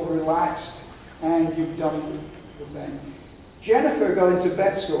feel relaxed and you've done the thing. Jennifer got into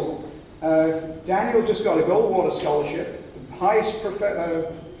vet school. Daniel just got a Goldwater scholarship, the highest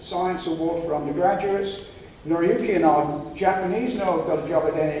science award for undergraduates. Noriyuki and our Japanese know have got a job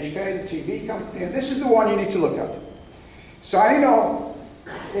at NHK, the TV company, and this is the one you need to look at. Saino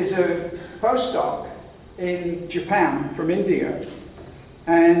is a postdoc in Japan from India,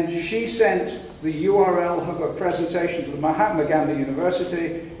 and she sent the URL of her presentation to the Mahatma Gandhi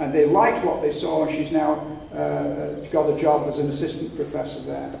University, and they liked what they saw, and she's now got a job as an assistant professor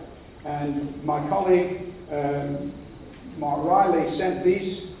there. And my colleague, Mark Riley, sent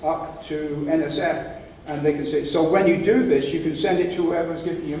these up to NSF, and they can see. So when you do this, you can send it to whoever's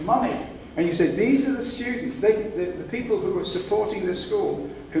giving you money. And you say, these are the students. The people who are supporting this school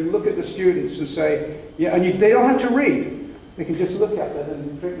can look at the students and say, yeah, and they don't have to read. They can just look at it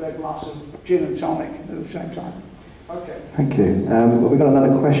and drink their glass of gin and tonic at the same time. Okay. Thank you. We've got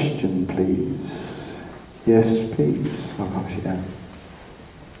another question, please. Yes, please. I'll pass you down.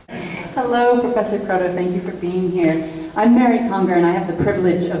 Hello, Professor Kroto. Thank you for being here. I'm Mary Conger, and I have the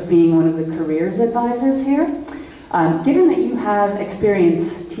privilege of being one of the careers advisors here. Given that you have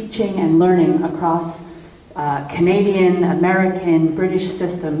experience teaching and learning across Canadian, American, British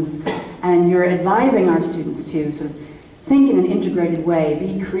systems, and you're advising our students to sort of think in an integrated way,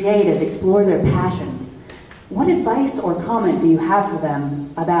 be creative, explore their passions, what advice or comment do you have for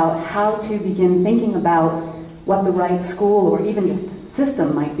them about how to begin thinking about what the right school or even just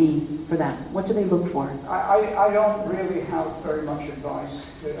system might be for them? What do they look for? I don't really have very much advice,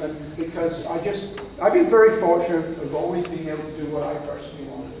 because I've been very fortunate of always being able to do what I personally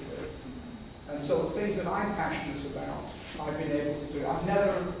wanted to do. And so the things that I'm passionate about, I've been able to do.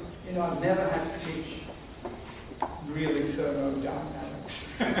 I've never had to teach really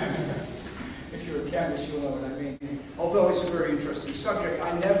thermodynamics. If you're a chemist, you'll know what I mean. Although it's a very interesting subject,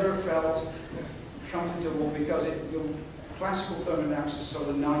 I never felt comfortable because classical thermodynamics is sort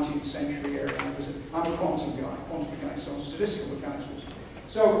of 19th century area. I'm a quantum guy, so statistical mechanics.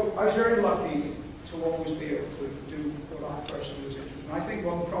 So I was very lucky to always be able to do what I personally was interested in. I think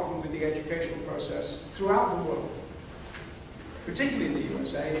one problem with the educational process throughout the world, particularly in the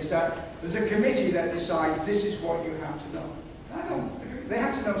USA, is that there's a committee that decides this is what you have to know. They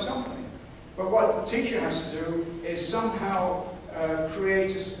have to know something. But what the teacher has to do is somehow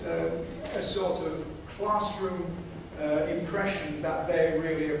create a sort of classroom impression that they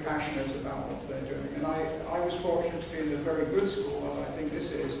really are passionate about what they're doing. And I was fortunate to be in a very good school, and I think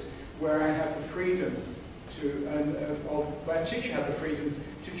this is, where I had the freedom to, where a teacher had the freedom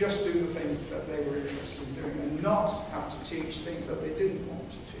to just do the things that they were interested in doing and not have to teach things that they didn't want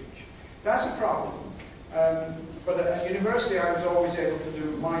to teach. That's a problem. But at university I was always able to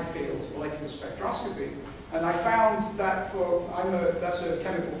do my field, molecular spectroscopy, and I found that that's a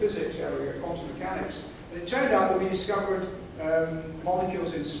chemical physics area, quantum mechanics, and it turned out that we discovered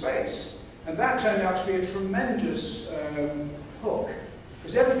molecules in space, and that turned out to be a tremendous hook,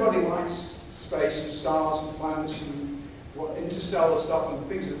 because everybody likes space and stars and planets and interstellar stuff and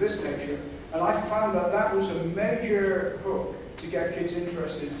things of this nature, and I found that that was a major hook to get kids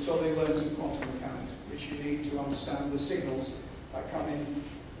interested, so they learn some quantum mechanics, which you need to understand the signals that come in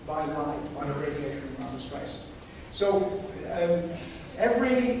by light, by radiation from outer space. So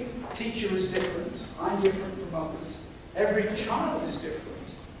every teacher is different. I'm different from others. Every child is different.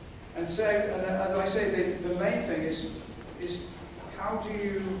 And so, as I say, the main thing is how do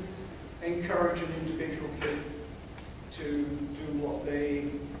you encourage an individual kid to do what they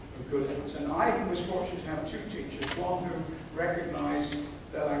were good at. And I was fortunate to have two teachers, one who recognized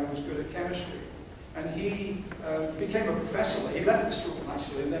that I was good at chemistry. And he became a professor. He left the school,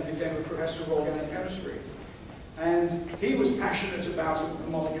 actually, and then became a professor of organic chemistry. And he was passionate about a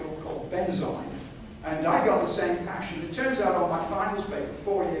molecule called benzyme. And I got the same passion. It turns out on my finals paper,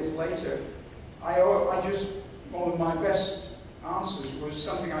 4 years later, one of my best answers was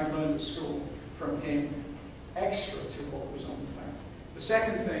something I learned at school from him, extra to what was on the thing. The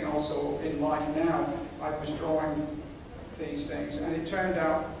second thing also in life now, I was drawing these things, and it turned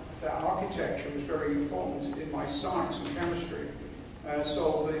out that architecture was very important in my science and chemistry.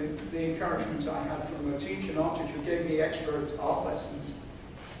 So the encouragement I had from a teacher, an art teacher, gave me extra art lessons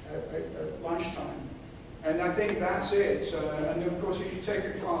at lunchtime. And I think that's it. And of course, if you take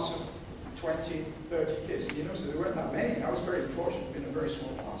a class of 20, 30 kids, you know, so there weren't that many. I was very fortunate in a very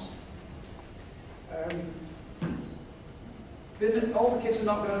small class. Then all the kids are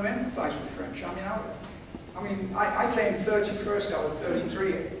not going to empathize with French. I mean, I came 31st out of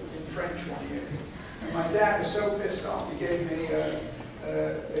 33 in French one year. And my dad was so pissed off, he gave me a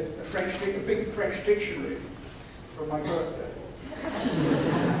big French dictionary for my birthday.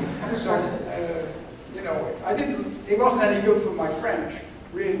 So, you know, it wasn't any good for my French,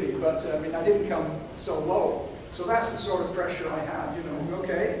 really, but I mean, I didn't come so low. So that's the sort of pressure I had, you know,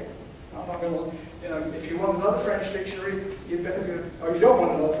 okay, I'm not going to, you know, if you want another French dictionary, you better go, or you don't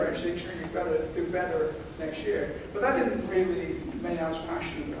want another French dictionary, you better do better next year. But that didn't really mean I was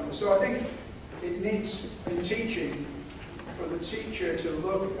passionate about it. So I think it needs, in teaching, for the teacher to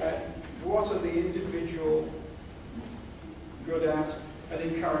look at what are the individual good at and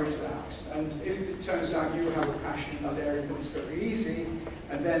encourage that. And if it turns out you have a passion in that area, then it's very easy.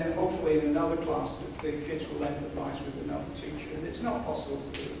 And then hopefully in another class, the kids will empathize with another teacher. And it's not possible to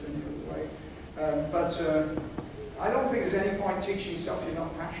do it any other way. But I don't think there's any point teaching something you're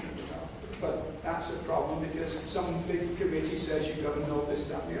not passionate about. But that's a problem because some big committee says you've got to know this,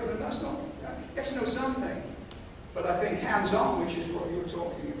 that, and the other. That's not, you have to know something. But I think hands-on, which is what you were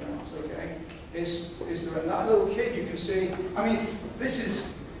talking about, okay, is there that little kid you can see? I mean, this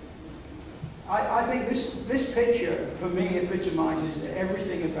is, I think this picture, for me, epitomizes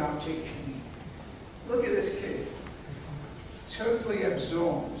everything about teaching. Look at this kid, totally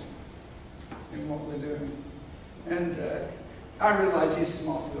absorbed in what we're doing. And I realize he's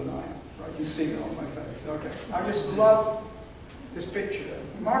smarter than I am. Right? You see it on my face. Okay. I just love this picture.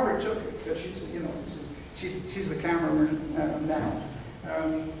 Margaret took it because she's, you know, she's the cameraman now.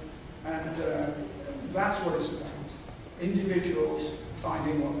 And that's what it's about. Individuals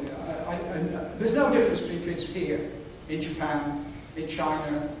finding what they are. There's no difference between kids here, in Japan, in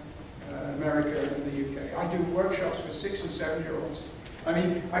China, America, and the UK. I do workshops with 6- and 7-year-olds. I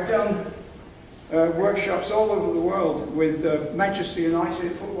mean, I've done workshops all over the world with Manchester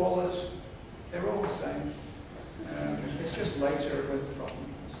United footballers. They're all the same. It's just later where the problem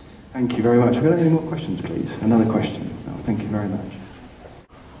is. Thank you very much. Have we got any more questions, please? Another question. Oh, thank you very much.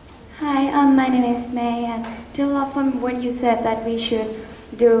 Hi, my name is May, and to love from what you said that we should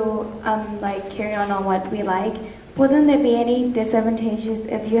do, like carry on what we like. Wouldn't there be any disadvantages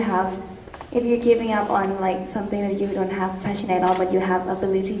if you're giving up on like something that you don't have passionate on, but you have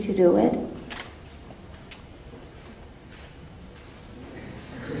ability to do it?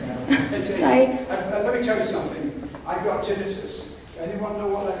 Sorry. Let me tell you something. I've got tinnitus. Anyone know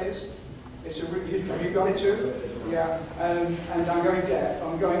what that is? Have you got it too? Yeah. And I'm going deaf.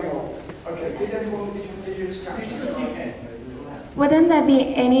 I'm going old. Okay. Did you just catch that? Wouldn't there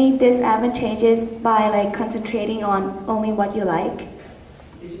be any disadvantages by like concentrating on only what you like?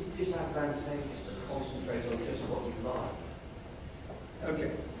 Is it disadvantageous to concentrate on just what you like?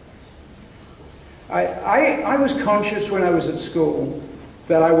 Okay. I was conscious when I was at school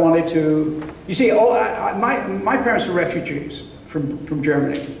that I wanted to. You see, my parents were refugees from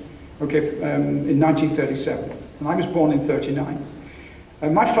Germany. Okay, in 1937, and I was born in 39.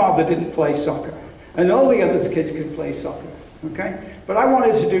 And my father didn't play soccer, and all the other kids could play soccer. Okay, but I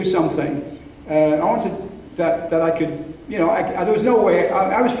wanted to do something. I wanted that I could, you know, there was no way.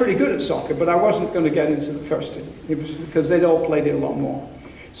 I was pretty good at soccer, but I wasn't going to get into the first team. It was because they'd all played it a lot more.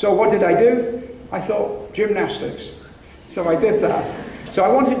 So what did I do? I thought gymnastics. So I did that. So I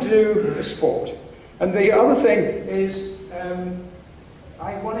wanted to do a sport, and the other thing is.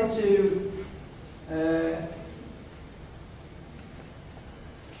 I wanted to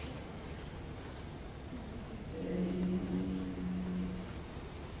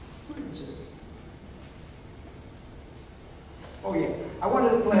oh yeah, I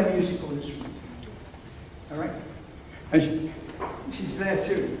wanted to play a musical instrument. All right, and she's there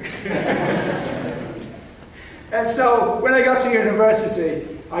too. And so when I got to university,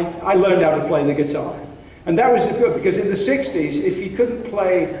 I learned how to play the guitar. And that was good, because in the 60s, if you couldn't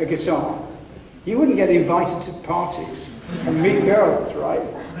play a guitar, you wouldn't get invited to parties and meet girls, right?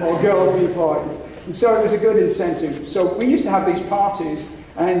 Or girls meet boys. And so it was a good incentive. So we used to have these parties,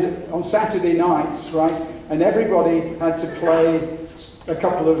 and on Saturday nights, right? And everybody had to play a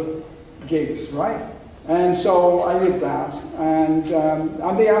couple of gigs, right? And so I did that. And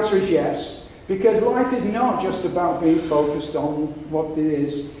the answer is yes. Because life is not just about being focused on what it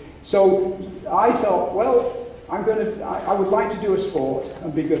is. So I thought, well, I would like to do a sport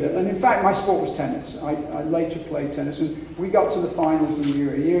and be good at it. And in fact, my sport was tennis. I later played tennis, and we got to the finals in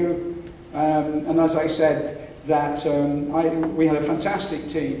the UAU. And as I said, that we had a fantastic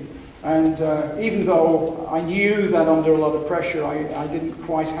team. And even though I knew that under a lot of pressure, I didn't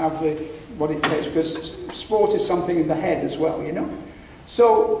quite have what it takes, because sport is something in the head as well, you know.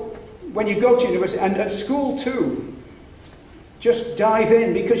 So when you go to university, and at school too, just dive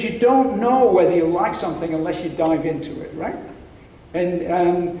in, because you don't know whether you like something unless you dive into it, right?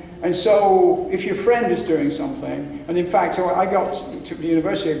 And so if your friend is doing something, and in fact, I got to the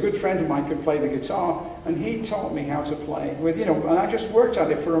university, a good friend of mine could play the guitar, and he taught me how to play with, you know, and I just worked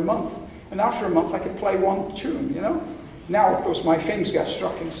at it for a month. And after a month, I could play one tune, you know? Now, of course, my fingers get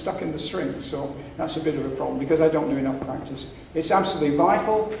stuck in the string, so that's a bit of a problem, because I don't do enough practice. It's absolutely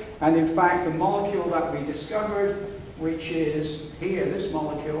vital, and in fact, the molecule that we discovered, which is here, this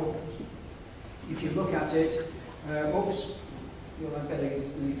molecule, if you look at it, oops, well, I better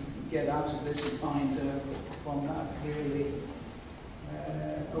get out of this and find one that really,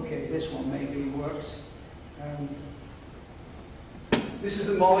 okay, this one maybe works. This is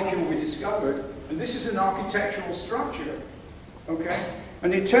the molecule we discovered, and this is an architectural structure, okay?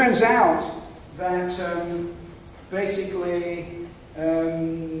 And it turns out that basically, where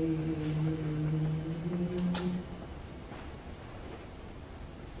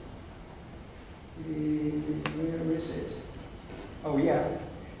is it? Oh yeah.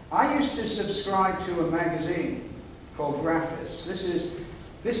 I used to subscribe to a magazine called Graphis.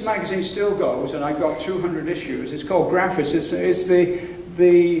 This magazine still goes, and I got 200 issues. It's called Graphis. It's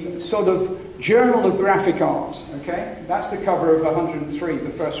the sort of journal of graphic art, okay? That's the cover of 103, the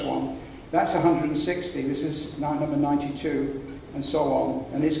first one. That's 160. This is number 92, and so on.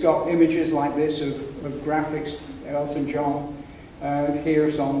 And it's got images like this of graphics, Elton John.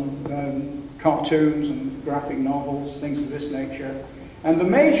 Here's on cartoons and graphic novels, things of this nature. And the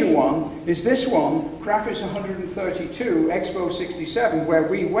major one is this one, Graphis 132, Expo 67, where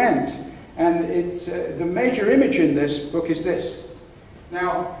we went. And it's, the major image in this book is this.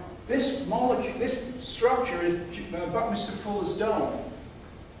 Now, this molecule, this structure is Buckminster Fuller's dome.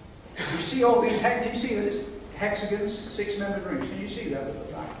 You see all these, you see this hexagons, 6-membered rings. Can you see that at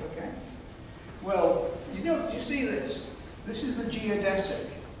the back? Okay. Well, you know, do you see this? This is the geodesic.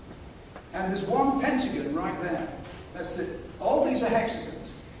 And there's one pentagon right there. That's the, all these are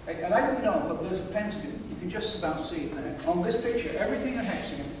hexagons. And I don't know, but there's a pentagon. You can just about see it there. On this picture, everything are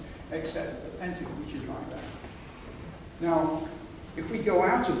hexagons except the pentagon, which is right there. Now, if we go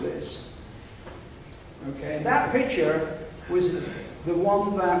out of this, okay, that picture was the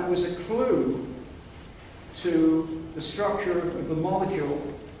one that was a clue to the structure of the molecule,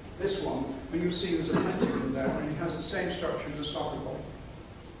 this one, and you'll see there's a pentagon there, and it has the same structure as a soccer ball.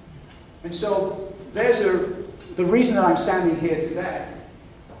 And so, there's the reason that I'm standing here today,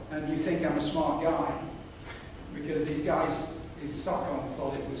 and you think I'm a smart guy, because these guys in Stockholm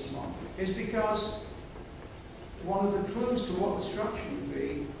thought it was smart, is because one of the clues to what the structure would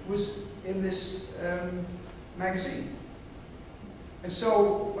be was in this magazine. And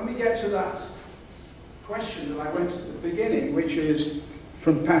so, when we get to that question that I went to at the beginning, which is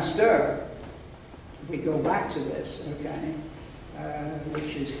from Pasteur, we go back to this, okay,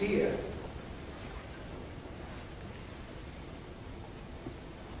 which is here.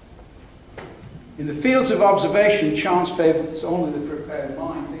 In the fields of observation, chance favors only the prepared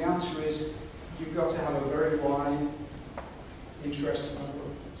mind. The answer is you've got to have a very wide interest in a number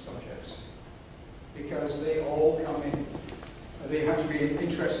of subjects, because they all come in. They have to be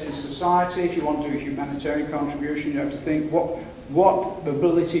interested in society. If you want to do a humanitarian contribution, you have to think, what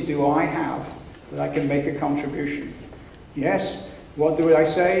ability do I have that I can make a contribution? Yes, what do I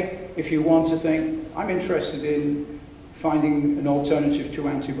say? If you want to think, I'm interested in finding an alternative to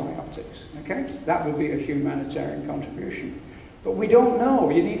antibiotics, okay? That would be a humanitarian contribution. But we don't know.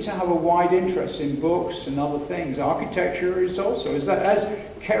 You need to have a wide interest in books and other things. Architecture is also, as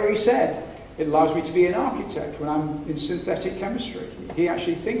Kerry said, it allows me to be an architect when I'm in synthetic chemistry. He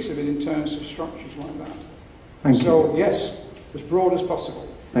actually thinks of it in terms of structures like that. Thank you. So, yes, as broad as possible.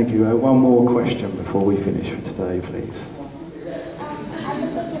 Thank you. One more question before we finish for today, please. At the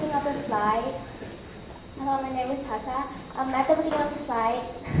beginning of the slide, hello, my name is Tata. At the beginning of the slide,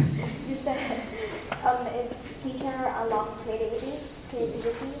 you said if teacher unlocks creativity,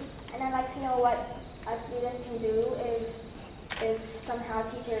 and I'd like to know what students can do if somehow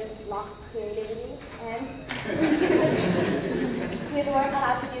teachers lock creativity and we weren't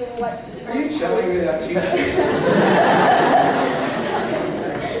allowed to do what. Are you telling me that teachers?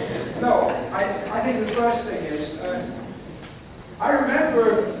 No, I think the first thing is, I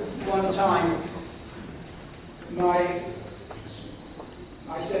remember one time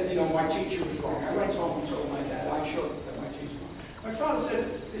I said, you know, my teacher was wrong. I went home and told my dad, I showed that my teacher was wrong. My father said,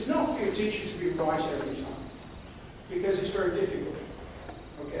 it's not for your teacher to be right every time, because it's very difficult,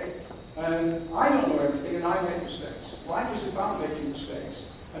 okay? I don't know everything and I make mistakes. Life is about making mistakes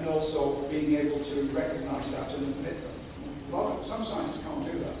and also being able to recognize that and admit them. Some scientists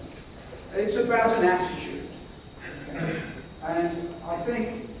can't do that. It's about an attitude, okay? And I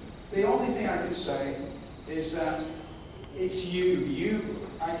think the only thing I can say is that it's you. You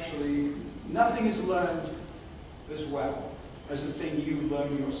actually, nothing is learned as well as the thing you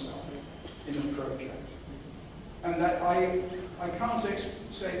learn yourself in a project. And that I can't say to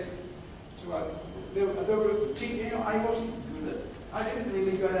you know, I wasn't good at, I didn't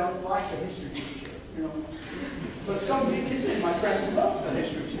really go out like a history teacher, you know. But some teachers in my friends love the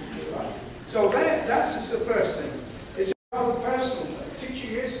history teacher, right? So that's just the first thing. It's a personal thing.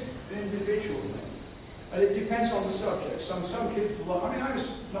 Teaching is an individual thing. And it depends on the subject. Some kids love, I mean, I was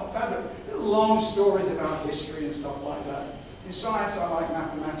not bad at long stories about history and stuff like that. In science, I like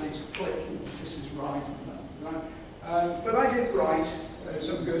mathematics, click, this is right and that, right? But I did write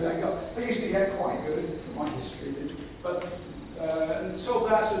some good. I used to get quite good for my history. But, and so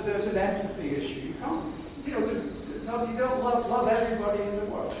there's an empathy issue. You can't, you know, you don't love everybody in the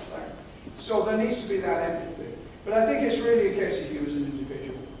world, right? So there needs to be that empathy. But I think it's really a case of you as an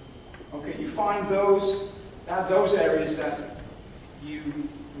individual. Okay, you find those areas that you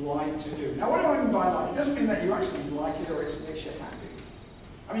like to do. Now, what do I mean by like? It doesn't mean that you actually like it or it makes you happy.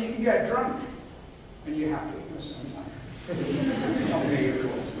 I mean, you can get drunk and you're happy at the same time. Not me, of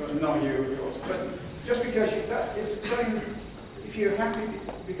course, but not you, of course. But just because if you're happy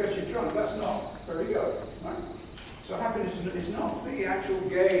because you're drunk, that's not very good, right? So happiness is not the actual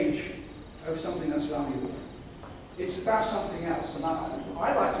gauge of something that's valuable. It's about something else, and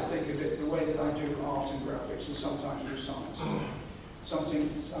I like to think of it the way that I do art and graphics, and sometimes do science.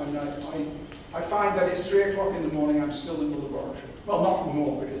 I find that it's 3 o'clock in the morning, I'm still in the laboratory. Well, not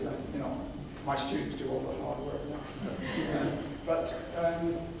anymore, because you know, my students do all the hard work now. But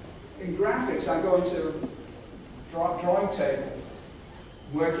in graphics, I go into a drawing table,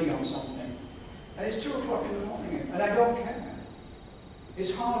 working on something, and it's 2 o'clock in the morning, and I don't care.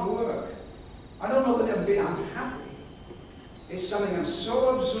 It's hard work. I don't know that I'm happy. It's something I'm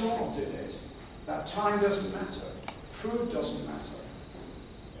so absorbed in it that time doesn't matter, food doesn't matter.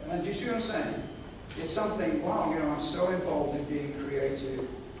 And do you see what I'm saying? It's something, wow, you know, I'm so involved in being creative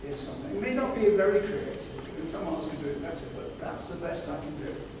in something. It may not be very creative, and someone else can do it better, but that's the best I can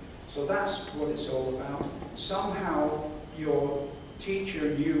do. So that's what it's all about. Somehow your teacher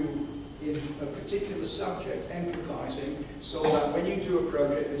and you in a particular subject empathizing, so that when you do a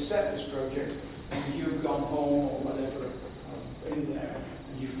project, they set this project, and you've gone home or whatever, in there,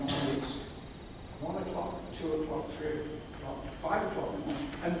 and you find it's 1 o'clock, 2 o'clock, 3 o'clock, 5 o'clock.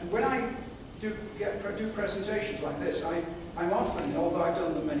 And when I do presentations like this, I'm often, although I've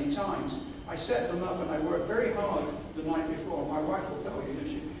done them many times, I set them up and I work very hard the night before. My wife will tell you that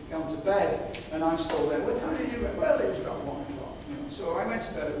she's gone to bed and I'm still there. What time did you go? Well, it was about 1 o'clock. You know. So I went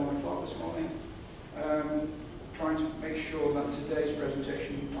to bed at 1 o'clock this morning, trying to make sure that today's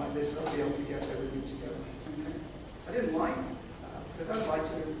presentation like this, I'll be able to get everything together. Okay? I didn't like it. Because I'd like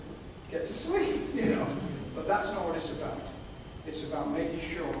to get to sleep, you know. But that's not what it's about. It's about making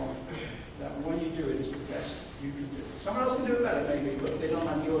sure that when you do it, it's the best you can do. Someone else can do it better, maybe, but they don't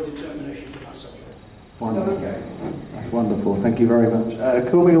have your determination for that subject. Wonderful. Is that okay? That's wonderful. Thank you very much.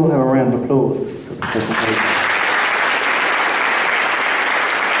 Could we all have a round of applause for the presentation?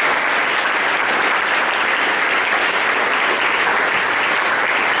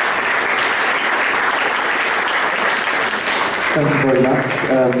 Thank you very much.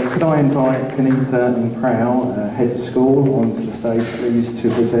 Could I invite Kanitha and Prow, heads of school, onto the stage, please, to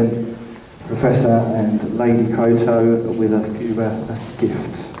present Professor and Lady Kroto with a few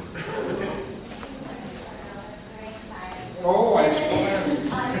gifts. Oh, I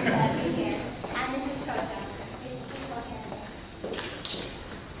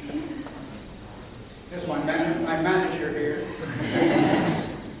Yes, my